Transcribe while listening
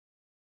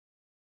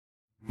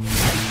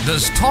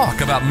Does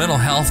talk about mental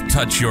health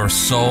touch your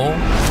soul?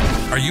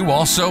 Are you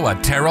also a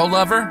tarot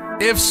lover?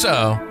 If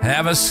so,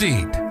 have a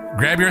seat,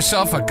 grab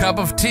yourself a cup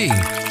of tea,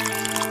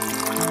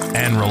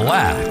 and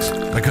relax,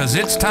 because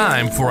it's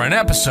time for an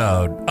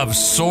episode of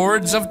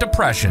Swords of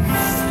Depression,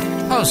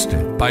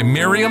 hosted by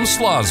Miriam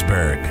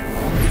Schlossberg.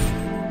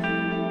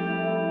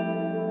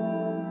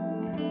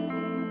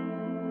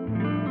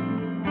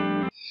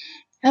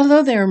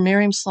 Hello there,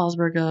 Miriam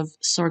Schlossberg of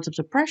Swords of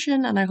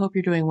Depression, and I hope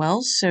you're doing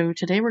well. So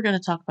today we're going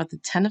to talk about the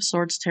Ten of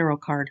Swords Tarot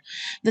card.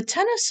 The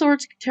Ten of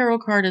Swords Tarot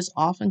card is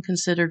often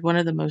considered one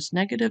of the most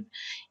negative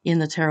in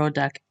the tarot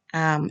deck,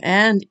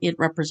 and it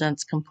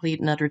represents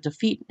complete and utter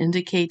defeat,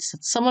 indicates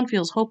that someone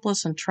feels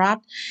hopeless and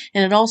trapped,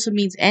 and it also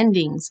means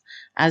endings,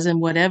 as in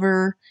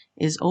whatever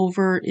is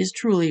over is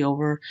truly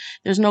over.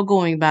 There's no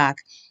going back.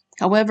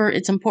 However,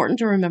 it's important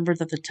to remember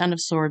that the Ten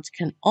of Swords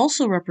can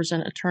also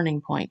represent a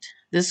turning point.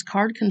 This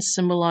card can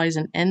symbolize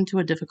an end to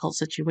a difficult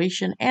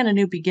situation and a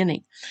new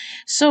beginning.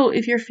 So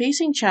if you're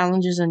facing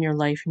challenges in your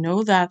life,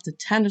 know that the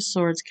Ten of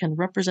Swords can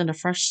represent a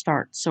fresh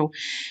start. So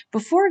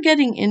before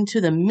getting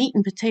into the meat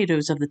and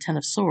potatoes of the Ten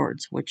of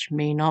Swords, which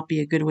may not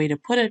be a good way to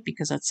put it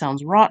because that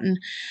sounds rotten,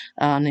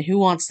 who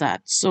wants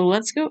that? So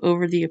let's go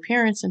over the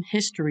appearance and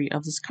history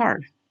of this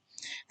card.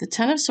 The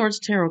Ten of Swords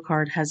tarot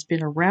card has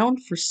been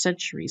around for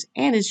centuries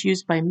and is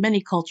used by many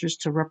cultures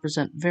to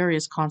represent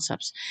various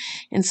concepts.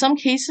 In some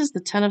cases, the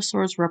Ten of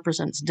Swords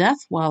represents death,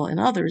 while in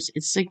others,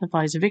 it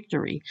signifies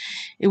victory.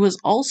 It was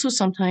also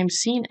sometimes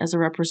seen as a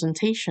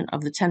representation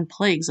of the 10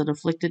 plagues that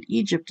afflicted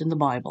Egypt in the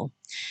Bible.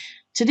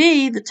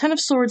 Today, the Ten of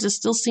Swords is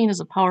still seen as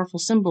a powerful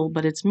symbol,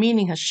 but its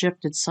meaning has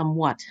shifted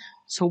somewhat.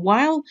 So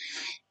while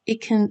it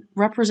can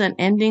represent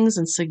endings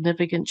and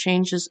significant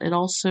changes, it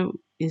also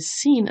is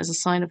seen as a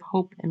sign of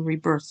hope and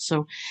rebirth.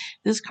 So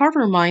this card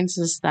reminds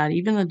us that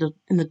even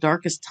in the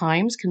darkest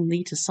times can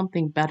lead to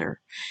something better.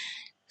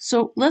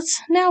 So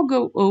let's now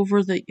go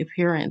over the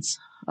appearance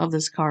of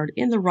this card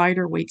in the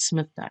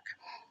Rider-Waite-Smith deck.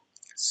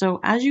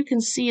 So as you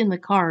can see in the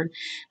card,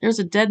 there's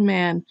a dead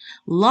man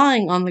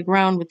lying on the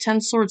ground with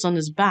 10 swords on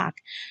his back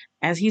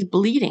as he's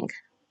bleeding.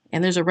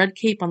 And there's a red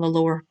cape on the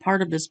lower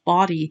part of his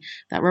body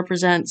that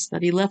represents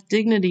that he left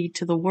dignity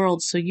to the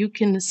world. So you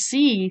can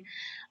see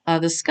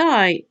the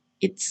sky,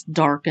 it's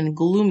dark and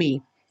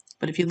gloomy.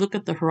 But if you look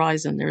at the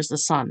horizon, there's the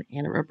sun,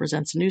 and it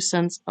represents a new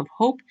sense of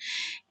hope,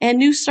 and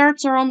new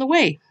starts are on the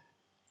way.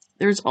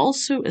 There's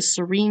also a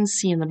serene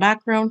sea in the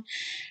background,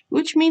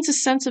 which means a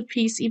sense of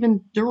peace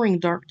even during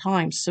dark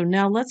times. So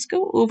now let's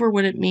go over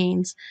what it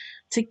means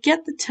to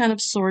get the Ten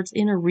of Swords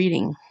in a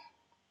reading.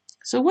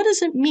 So what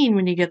does it mean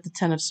when you get the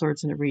Ten of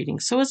Swords in a reading?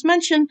 So as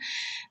mentioned,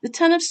 the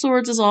Ten of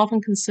Swords is often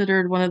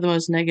considered one of the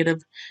most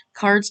negative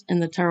cards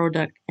in the tarot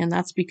deck, and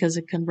that's because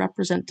it can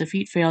represent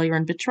defeat, failure,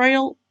 and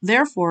betrayal.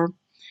 Therefore,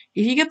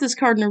 if you get this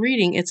card in a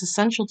reading, it's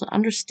essential to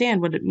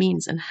understand what it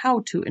means and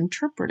how to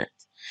interpret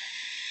it.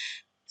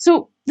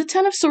 So the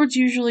Ten of Swords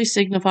usually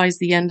signifies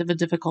the end of a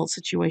difficult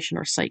situation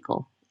or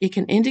cycle. It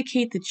can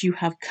indicate that you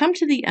have come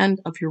to the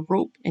end of your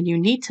rope and you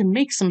need to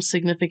make some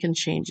significant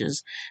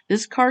changes.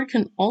 This card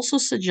can also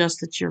suggest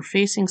that you're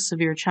facing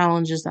severe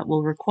challenges that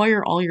will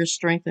require all your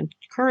strength and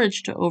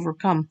courage to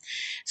overcome.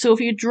 So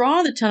if you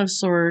draw the Ten of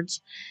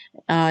Swords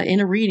in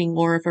a reading,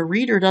 or if a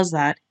reader does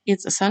that,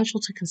 it's essential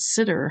to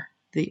consider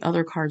the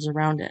other cards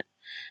around it.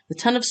 The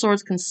Ten of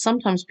Swords can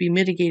sometimes be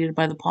mitigated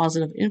by the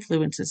positive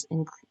influences,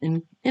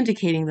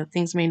 indicating that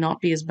things may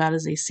not be as bad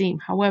as they seem.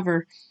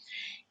 However,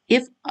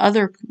 if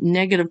other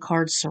negative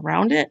cards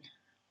surround it,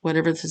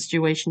 whatever the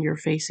situation you're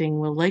facing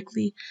will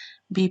likely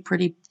be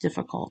pretty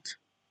difficult,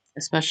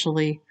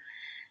 especially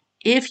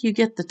if you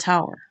get the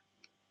Tower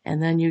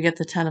and then you get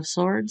the Ten of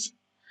Swords.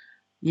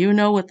 You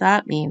know what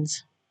that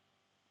means.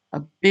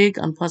 A big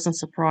unpleasant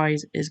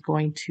surprise is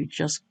going to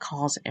just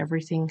cause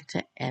everything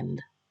to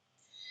end.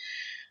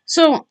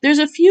 So there's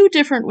a few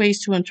different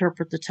ways to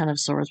interpret the Ten of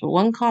Swords, but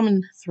one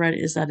common thread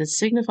is that it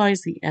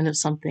signifies the end of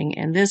something,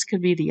 and this could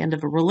be the end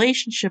of a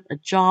relationship, a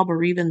job,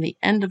 or even the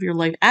end of your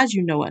life as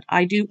you know it.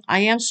 I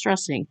am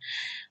stressing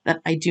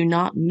that I do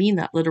not mean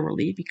that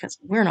literally, because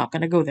we're not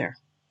going to go there.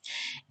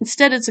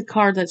 Instead, it's a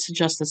card that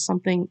suggests that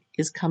something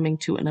is coming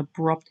to an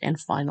abrupt and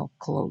final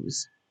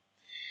close.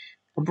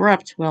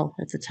 Abrupt, well,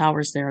 if the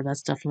Tower's there,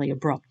 that's definitely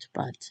abrupt,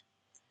 but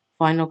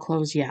final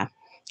close, yeah.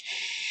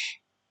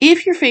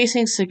 If you're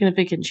facing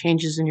significant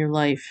changes in your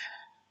life,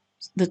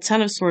 the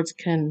Ten of Swords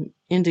can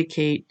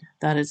indicate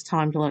that it's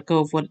time to let go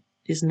of what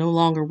is no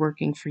longer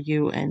working for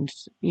you and,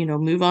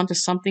 move on to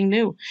something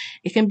new.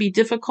 It can be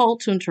difficult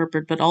to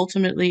interpret, but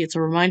ultimately it's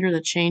a reminder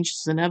that change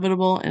is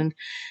inevitable and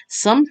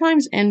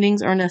sometimes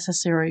endings are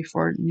necessary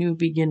for new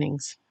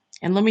beginnings.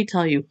 And let me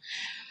tell you,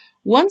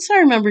 once I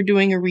remember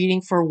doing a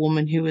reading for a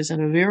woman who was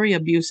in a very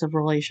abusive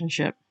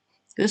relationship.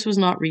 This was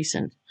not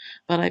recent,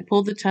 but I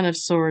pulled the Ten of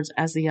Swords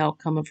as the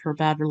outcome of her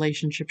bad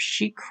relationship.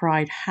 She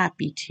cried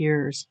happy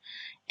tears,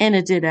 and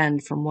it did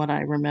end from what I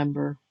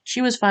remember.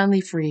 She was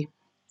finally free.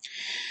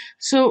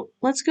 So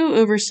let's go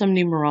over some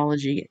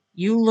numerology.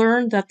 You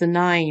learned that the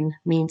 9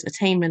 means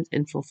attainment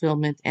and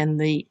fulfillment, and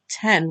the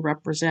 10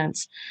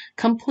 represents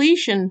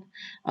completion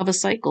of a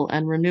cycle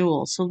and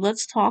renewal. So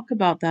let's talk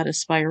about that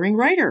aspiring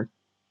writer.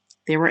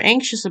 They were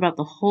anxious about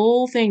the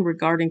whole thing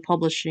regarding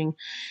publishing,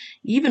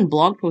 even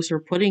blog posts or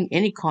putting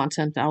any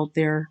content out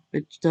there,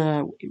 which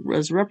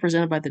was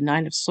represented by the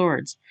 9 of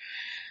Swords.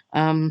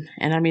 And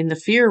I mean, the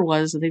fear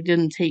was that they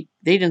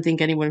didn't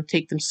think anyone would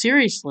take them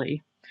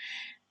seriously.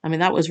 I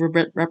mean, that was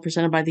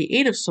represented by the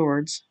 8 of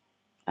Swords,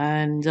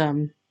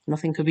 and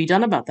nothing could be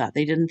done about that.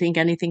 They didn't think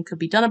anything could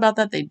be done about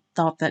that. They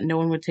thought that no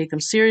one would take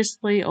them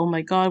seriously. Oh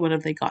my God, what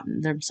have they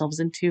gotten themselves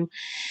into?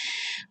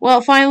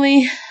 Well,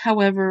 finally,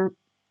 however,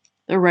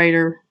 the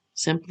writer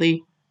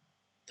simply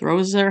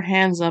throws their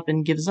hands up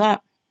and gives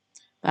up.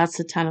 That's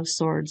the 10 of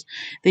Swords.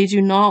 They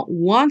do not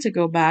want to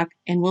go back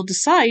and will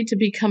decide to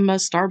become a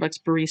Starbucks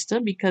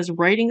barista because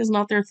writing is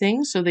not their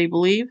thing, so they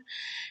believe.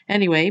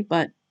 Anyway,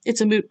 but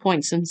it's a moot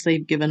point since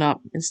they've given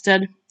up.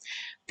 Instead,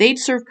 they'd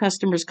serve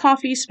customers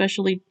coffee,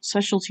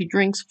 specialty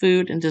drinks,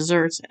 food, and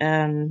desserts,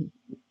 and,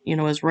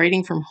 as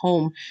writing from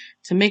home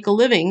to make a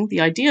living,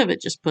 the idea of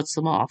it just puts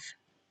them off.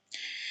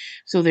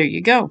 So there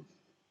you go.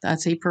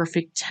 That's a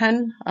perfect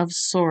 10 of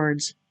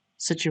Swords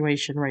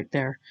situation right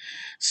there.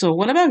 So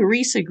what about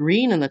Risa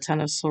Green and the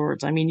 10 of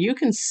Swords? I mean, you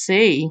can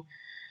say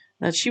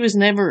that she was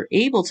never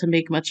able to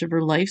make much of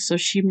her life, so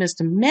she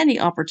missed many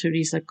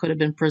opportunities that could have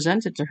been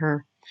presented to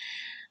her.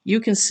 You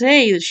can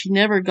say that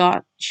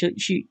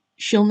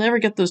she'll never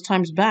get those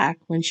times back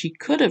when she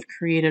could have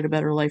created a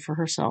better life for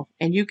herself.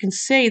 And you can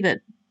say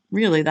that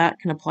really that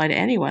can apply to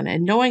anyone.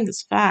 And knowing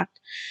this fact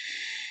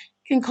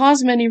can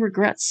cause many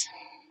regrets.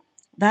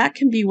 That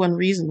can be one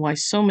reason why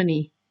so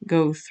many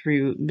go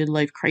through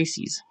midlife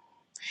crises.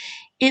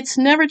 It's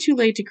never too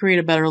late to create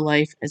a better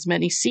life, as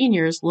many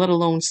seniors, let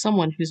alone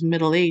someone who's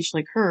middle-aged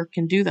like her,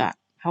 can do that.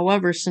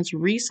 However, since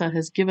Risa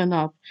has given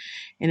up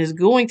and is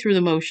going through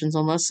the motions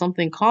unless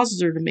something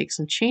causes her to make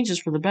some changes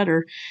for the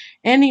better,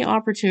 any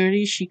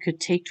opportunity she could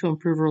take to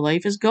improve her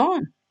life is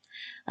gone.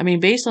 I mean,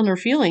 based on her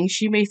feelings,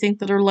 she may think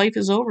that her life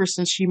is over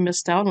since she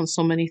missed out on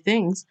so many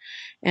things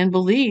and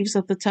believes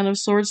that the 10 of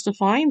Swords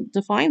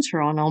defines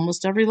her on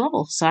almost every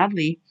level.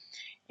 Sadly,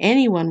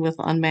 anyone with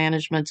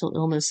unmanaged mental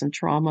illness and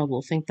trauma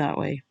will think that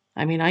way.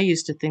 I mean, I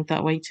used to think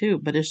that way too,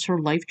 but is her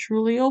life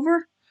truly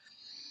over?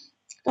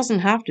 Doesn't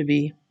have to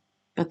be.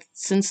 But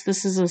since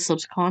this is a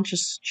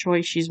subconscious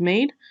choice she's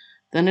made,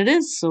 then it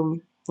is. So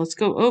let's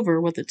go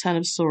over what the 10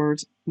 of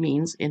Swords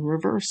means in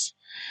reverse.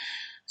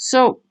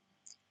 So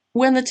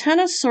when the 10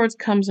 of Swords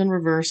comes in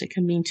reverse, it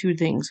can mean two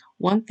things.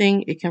 One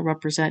thing it can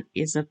represent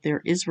is that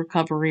there is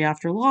recovery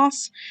after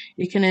loss.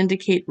 It can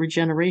indicate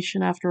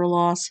regeneration after a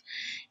loss.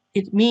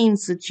 It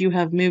means that you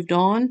have moved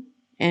on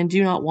and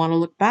do not want to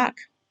look back.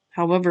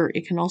 However,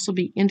 it can also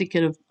be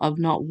indicative of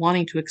not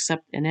wanting to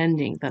accept an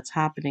ending that's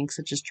happening,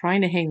 such as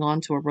trying to hang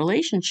on to a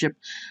relationship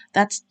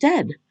that's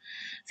dead.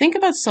 Think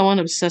about someone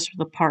obsessed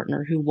with a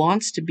partner who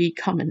wants to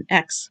become an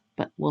ex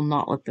but will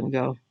not let them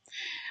go.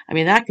 I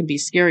mean, that can be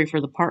scary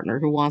for the partner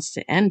who wants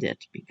to end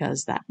it,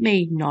 because that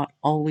may not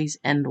always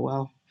end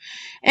well.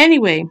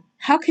 Anyway,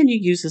 how can you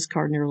use this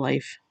card in your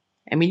life?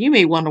 I mean, you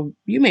may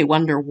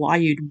wonder why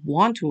you'd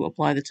want to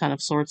apply the 10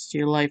 of Swords to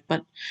your life,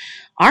 but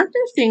aren't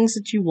there things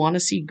that you want to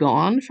see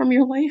gone from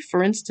your life?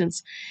 For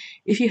instance,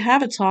 if you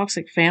have a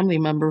toxic family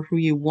member who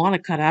you want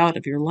to cut out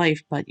of your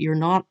life, but you're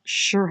not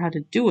sure how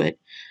to do it,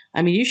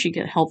 I mean, you should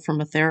get help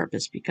from a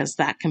therapist, because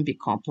that can be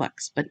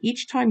complex. But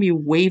each time you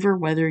waver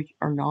whether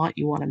or not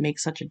you want to make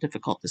such a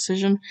difficult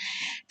decision,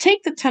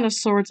 take the 10 of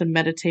Swords and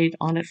meditate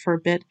on it for a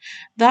bit.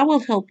 That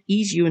will help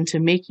ease you into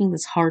making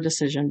this hard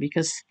decision,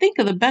 because think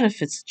of the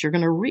benefits that you're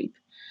going to reap.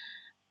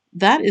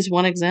 That is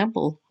one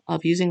example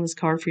of using this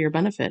card for your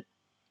benefit.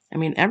 I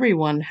mean,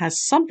 everyone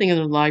has something in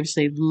their lives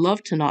they'd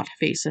love to not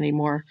face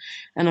anymore.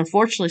 And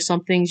unfortunately,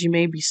 some things you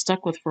may be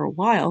stuck with for a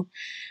while.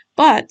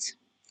 But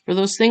for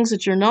those things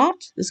that you're not,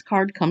 this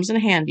card comes in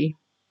handy.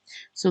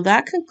 So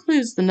that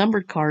concludes the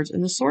numbered cards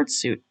in the sword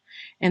suit.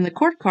 And the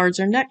court cards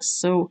are next.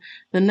 So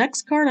the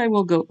next card I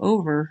will go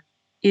over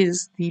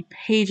is the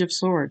Page of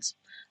Swords.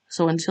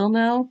 So until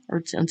then,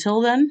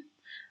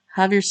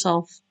 have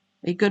yourself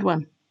a good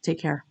one. Take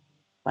care.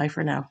 Bye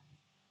for now.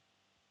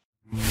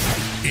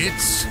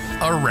 It's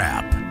a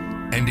wrap.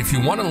 And if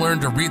you want to learn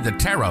to read the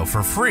tarot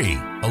for free,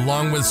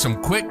 along with some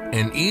quick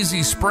and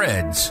easy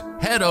spreads,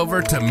 head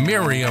over to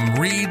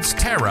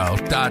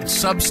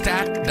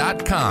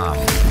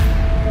MiriamReadsTarot.substack.com.